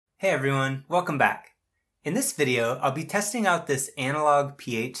Hey everyone, welcome back. In this video, I'll be testing out this analog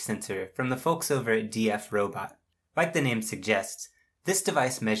pH sensor from the folks over at DF Robot. Like the name suggests, this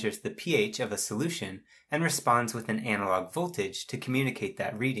device measures the pH of a solution and responds with an analog voltage to communicate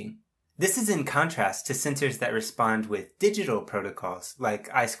that reading. This is in contrast to sensors that respond with digital protocols like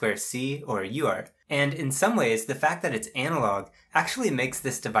I2C or UART, and in some ways the fact that it's analog actually makes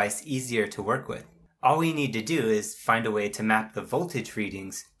this device easier to work with. All we need to do is find a way to map the voltage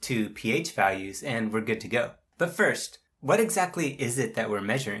readings to pH values and we're good to go. But first, what exactly is it that we're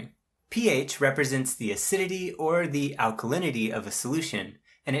measuring? pH represents the acidity or the alkalinity of a solution,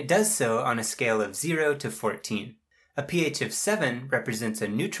 and it does so on a scale of 0 to 14. A pH of 7 represents a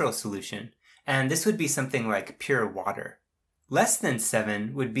neutral solution, and this would be something like pure water. Less than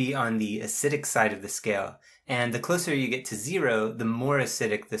 7 would be on the acidic side of the scale, and the closer you get to 0, the more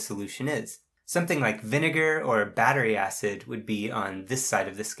acidic the solution is. Something like vinegar or battery acid would be on this side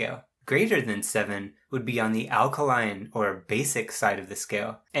of the scale. Greater than 7 would be on the alkaline or basic side of the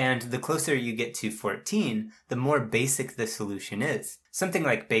scale. And the closer you get to 14, the more basic the solution is. Something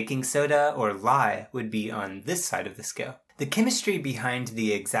like baking soda or lye would be on this side of the scale. The chemistry behind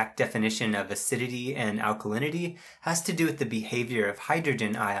the exact definition of acidity and alkalinity has to do with the behavior of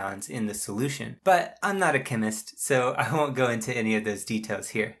hydrogen ions in the solution. But I'm not a chemist, so I won't go into any of those details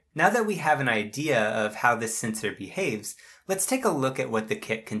here. Now that we have an idea of how this sensor behaves, let's take a look at what the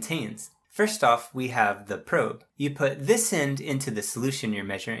kit contains. First off, we have the probe. You put this end into the solution you're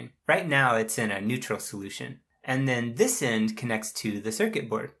measuring. Right now it's in a neutral solution. And then this end connects to the circuit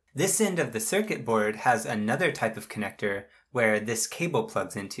board. This end of the circuit board has another type of connector where this cable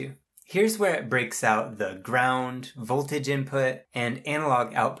plugs into. Here's where it breaks out the ground, voltage input, and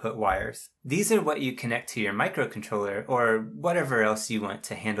analog output wires. These are what you connect to your microcontroller or whatever else you want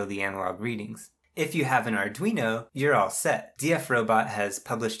to handle the analog readings. If you have an Arduino, you're all set. DF Robot has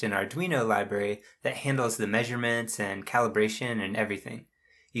published an Arduino library that handles the measurements and calibration and everything.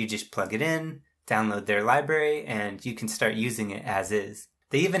 You just plug it in, download their library, and you can start using it as is.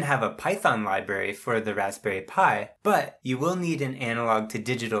 They even have a Python library for the Raspberry Pi, but you will need an analog to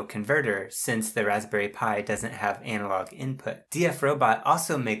digital converter since the Raspberry Pi doesn't have analog input. DF Robot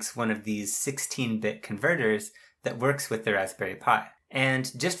also makes one of these 16-bit converters that works with the Raspberry Pi.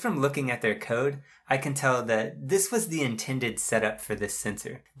 And just from looking at their code, I can tell that this was the intended setup for this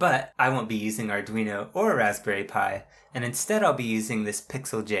sensor. But I won't be using Arduino or Raspberry Pi, and instead I'll be using this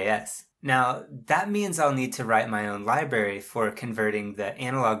Pixl.js. Now, that means I'll need to write my own library for converting the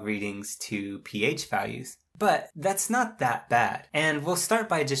analog readings to pH values. But that's not that bad, and we'll start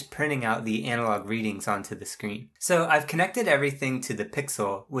by just printing out the analog readings onto the screen. So I've connected everything to the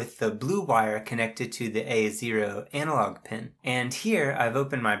Pixl with the blue wire connected to the A0 analog pin. And here I've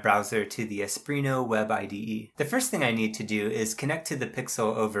opened my browser to the Espruino web IDE. The first thing I need to do is connect to the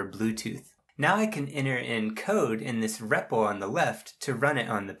Pixl over Bluetooth. Now I can enter in code in this REPL on the left to run it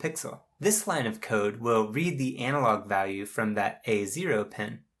on the Pixl. This line of code will read the analog value from that A0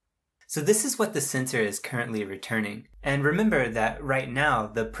 pin. So this is what the sensor is currently returning. And remember that right now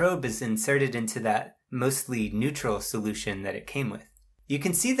the probe is inserted into that mostly neutral solution that it came with. You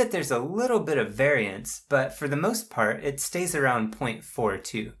can see that there's a little bit of variance, but for the most part it stays around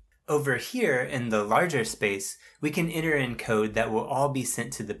 0.42. Over here in the larger space, we can enter in code that will all be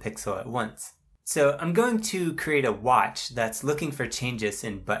sent to the Pixl at once. So I'm going to create a watch that's looking for changes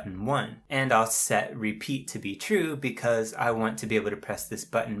in button 1, and I'll set repeat to be true because I want to be able to press this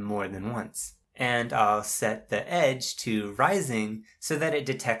button more than once. And I'll set the edge to rising so that it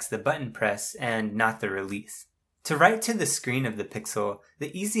detects the button press and not the release. To write to the screen of the Pixl,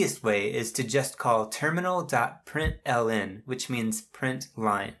 the easiest way is to just call terminal.println, which means print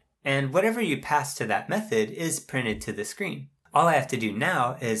line. And whatever you pass to that method is printed to the screen. All I have to do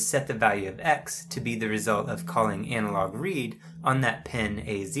now is set the value of x to be the result of calling analog read on that pin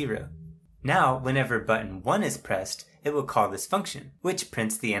A0. Now, whenever button 1 is pressed, it will call this function, which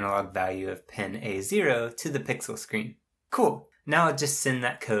prints the analog value of pin A0 to the Pixl screen. Cool! Now I'll just send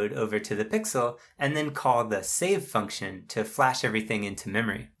that code over to the Pixl and then call the save function to flash everything into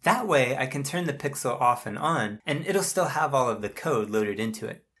memory. That way I can turn the Pixl off and on, and it'll still have all of the code loaded into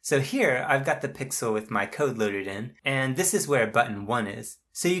it. So here, I've got the Pixl with my code loaded in, and this is where button 1 is.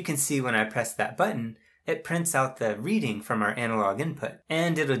 So you can see when I press that button, it prints out the reading from our analog input,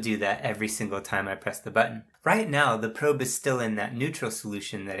 and it'll do that every single time I press the button. Right now, the probe is still in that neutral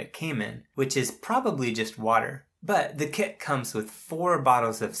solution that it came in, which is probably just water. But the kit comes with 4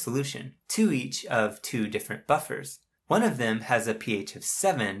 bottles of solution, 2 each of 2 different buffers. One of them has a pH of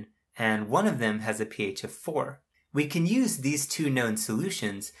 7, and one of them has a pH of 4. We can use these 2 known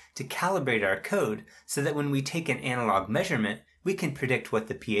solutions to calibrate our code so that when we take an analog measurement, we can predict what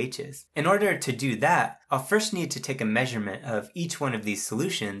the pH is. In order to do that, I'll first need to take a measurement of each one of these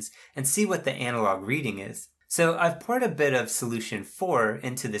solutions and see what the analog reading is. So I've poured a bit of solution 4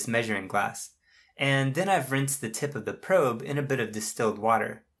 into this measuring glass, and then I've rinsed the tip of the probe in a bit of distilled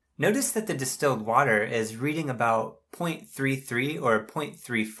water. Notice that the distilled water is reading about 0.33 or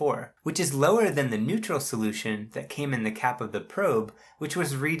 0.34, which is lower than the neutral solution that came in the cap of the probe, which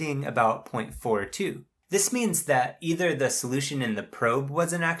was reading about 0.42. This means that either the solution in the probe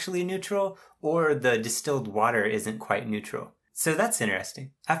wasn't actually neutral, or the distilled water isn't quite neutral. So that's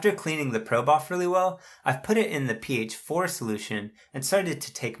interesting. After cleaning the probe off really well, I've put it in the pH 4 solution and started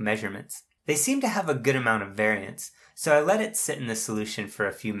to take measurements. They seem to have a good amount of variance, so I let it sit in the solution for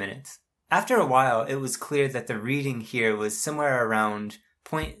a few minutes. After a while, it was clear that the reading here was somewhere around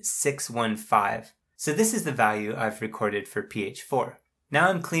 0.615, so this is the value I've recorded for pH 4. Now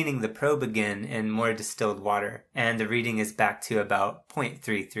I'm cleaning the probe again in more distilled water, and the reading is back to about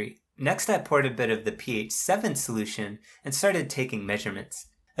 0.33. Next, I poured a bit of the pH 7 solution and started taking measurements.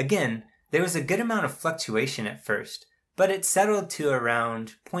 Again, there was a good amount of fluctuation at first, but it settled to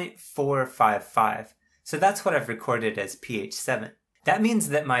around 0.455, so that's what I've recorded as pH 7. That means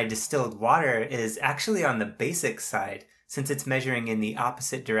that my distilled water is actually on the basic side, since it's measuring in the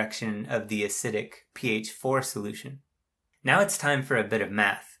opposite direction of the acidic pH 4 solution. Now it's time for a bit of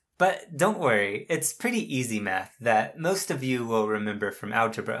math. But don't worry, it's pretty easy math that most of you will remember from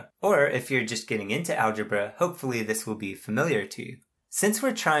algebra. Or if you're just getting into algebra, hopefully this will be familiar to you. Since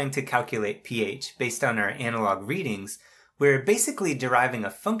we're trying to calculate pH based on our analog readings, we're basically deriving a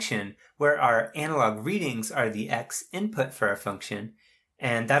function where our analog readings are the x input for our function,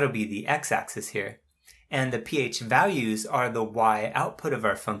 and that'll be the x-axis here. And the pH values are the y output of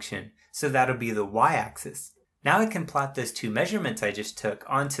our function, so that'll be the y-axis. Now I can plot those two measurements I just took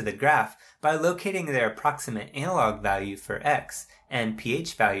onto the graph by locating their approximate analog value for x and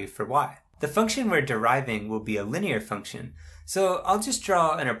pH value for y. The function we're deriving will be a linear function, so I'll just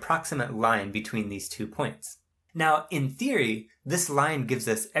draw an approximate line between these 2 points. Now, in theory, this line gives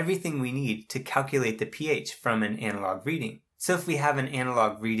us everything we need to calculate the pH from an analog reading. So if we have an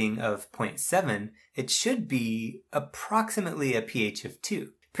analog reading of 0.7, it should be approximately a pH of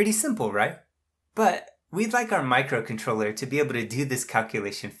 2. Pretty simple, right? But we'd like our microcontroller to be able to do this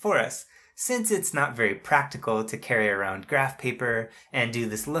calculation for us, since it's not very practical to carry around graph paper and do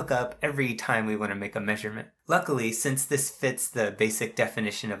this lookup every time we want to make a measurement. Luckily, since this fits the basic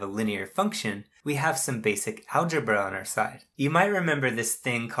definition of a linear function, we have some basic algebra on our side. You might remember this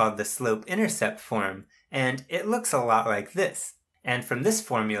thing called the slope-intercept form, and it looks a lot like this. And from this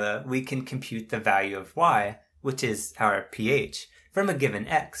formula, we can compute the value of y, which is our pH, from a given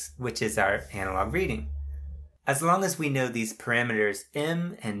x, which is our analog reading. As long as we know these parameters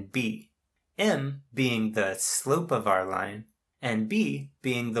m and b, m being the slope of our line, and b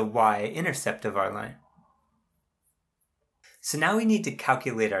being the y-intercept of our line. So now we need to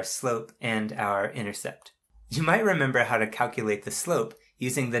calculate our slope and our intercept. You might remember how to calculate the slope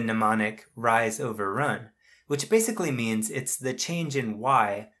using the mnemonic rise over run, which basically means it's the change in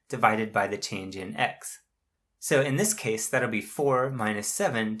y divided by the change in x. So in this case, that'll be 4 minus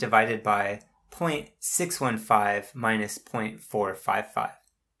 7 divided by 0.615 minus 0.455.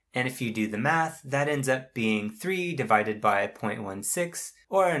 And if you do the math, that ends up being 3 divided by 0.16,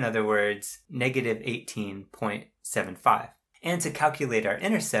 or in other words, negative 18.75. And to calculate our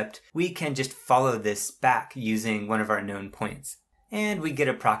intercept, we can just follow this back using one of our known points. And we get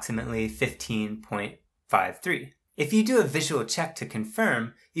approximately 15.53. If you do a visual check to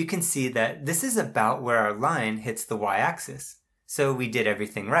confirm, you can see that this is about where our line hits the y-axis. So we did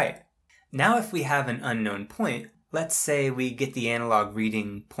everything right. Now if we have an unknown point, let's say we get the analog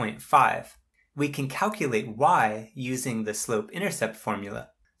reading 0.5, we can calculate y using the slope-intercept formula.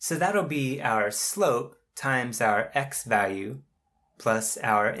 So that'll be our slope times our x value plus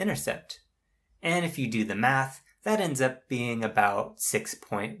our intercept. And if you do the math, that ends up being about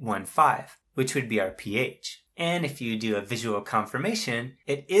 6.15, which would be our pH. And if you do a visual confirmation,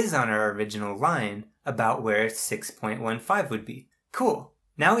 it is on our original line about where 6.15 would be. Cool.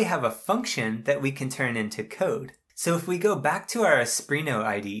 Now we have a function that we can turn into code. So if we go back to our Espruino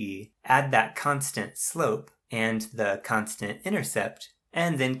IDE, add that constant slope and the constant intercept,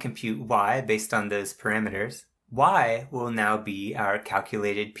 and then compute y based on those parameters, y will now be our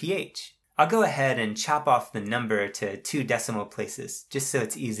calculated pH. I'll go ahead and chop off the number to 2 decimal places, just so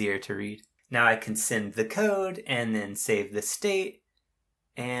it's easier to read. Now I can send the code and then save the state,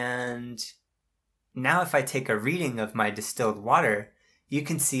 and now if I take a reading of my distilled water, you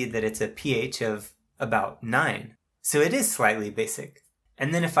can see that it's a pH of about 9. So it is slightly basic.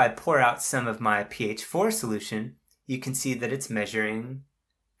 And then if I pour out some of my pH 4 solution, you can see that it's measuring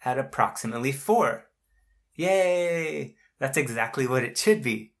at approximately 4. Yay! That's exactly what it should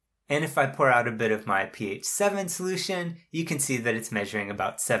be. And if I pour out a bit of my pH 7 solution, you can see that it's measuring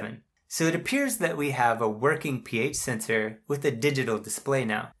about 7. So it appears that we have a working pH sensor with a digital display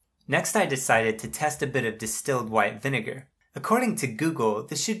now. Next, I decided to test a bit of distilled white vinegar. According to Google,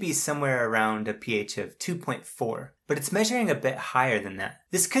 this should be somewhere around a pH of 2.4, but it's measuring a bit higher than that.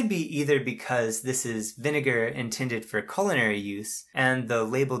 This could be either because this is vinegar intended for culinary use and the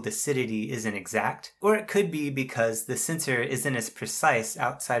labeled acidity isn't exact, or it could be because the sensor isn't as precise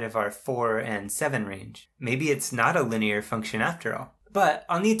outside of our 4 and 7 range. Maybe it's not a linear function after all. But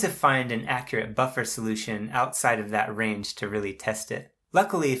I'll need to find an accurate buffer solution outside of that range to really test it.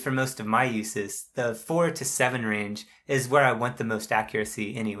 Luckily, for most of my uses, the 4 to 7 range is where I want the most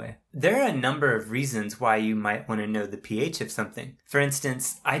accuracy anyway. There are a number of reasons why you might want to know the pH of something. For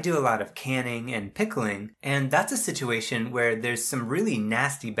instance, I do a lot of canning and pickling, and that's a situation where there's some really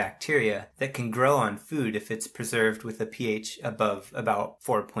nasty bacteria that can grow on food if it's preserved with a pH above about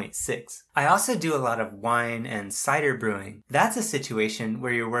 4.6. I also do a lot of wine and cider brewing. That's a situation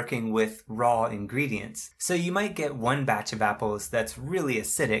where you're working with raw ingredients. So you might get one batch of apples that's really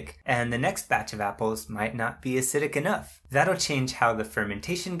acidic, and the next batch of apples might not be acidic enough. That'll change how the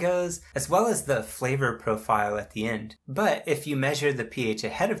fermentation goes, as well as the flavor profile at the end. But if you measure the pH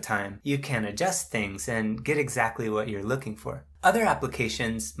ahead of time, you can adjust things and get exactly what you're looking for. Other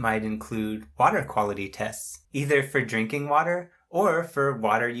applications might include water quality tests, either for drinking water or for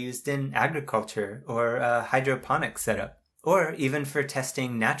water used in agriculture or a hydroponic setup, or even for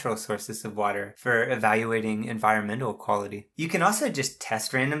testing natural sources of water for evaluating environmental quality. You can also just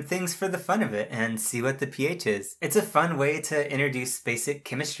test random things for the fun of it and see what the pH is. It's a fun way to introduce basic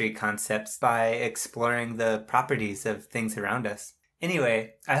chemistry concepts by exploring the properties of things around us.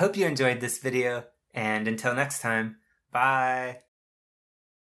 Anyway, I hope you enjoyed this video, and until next time, bye!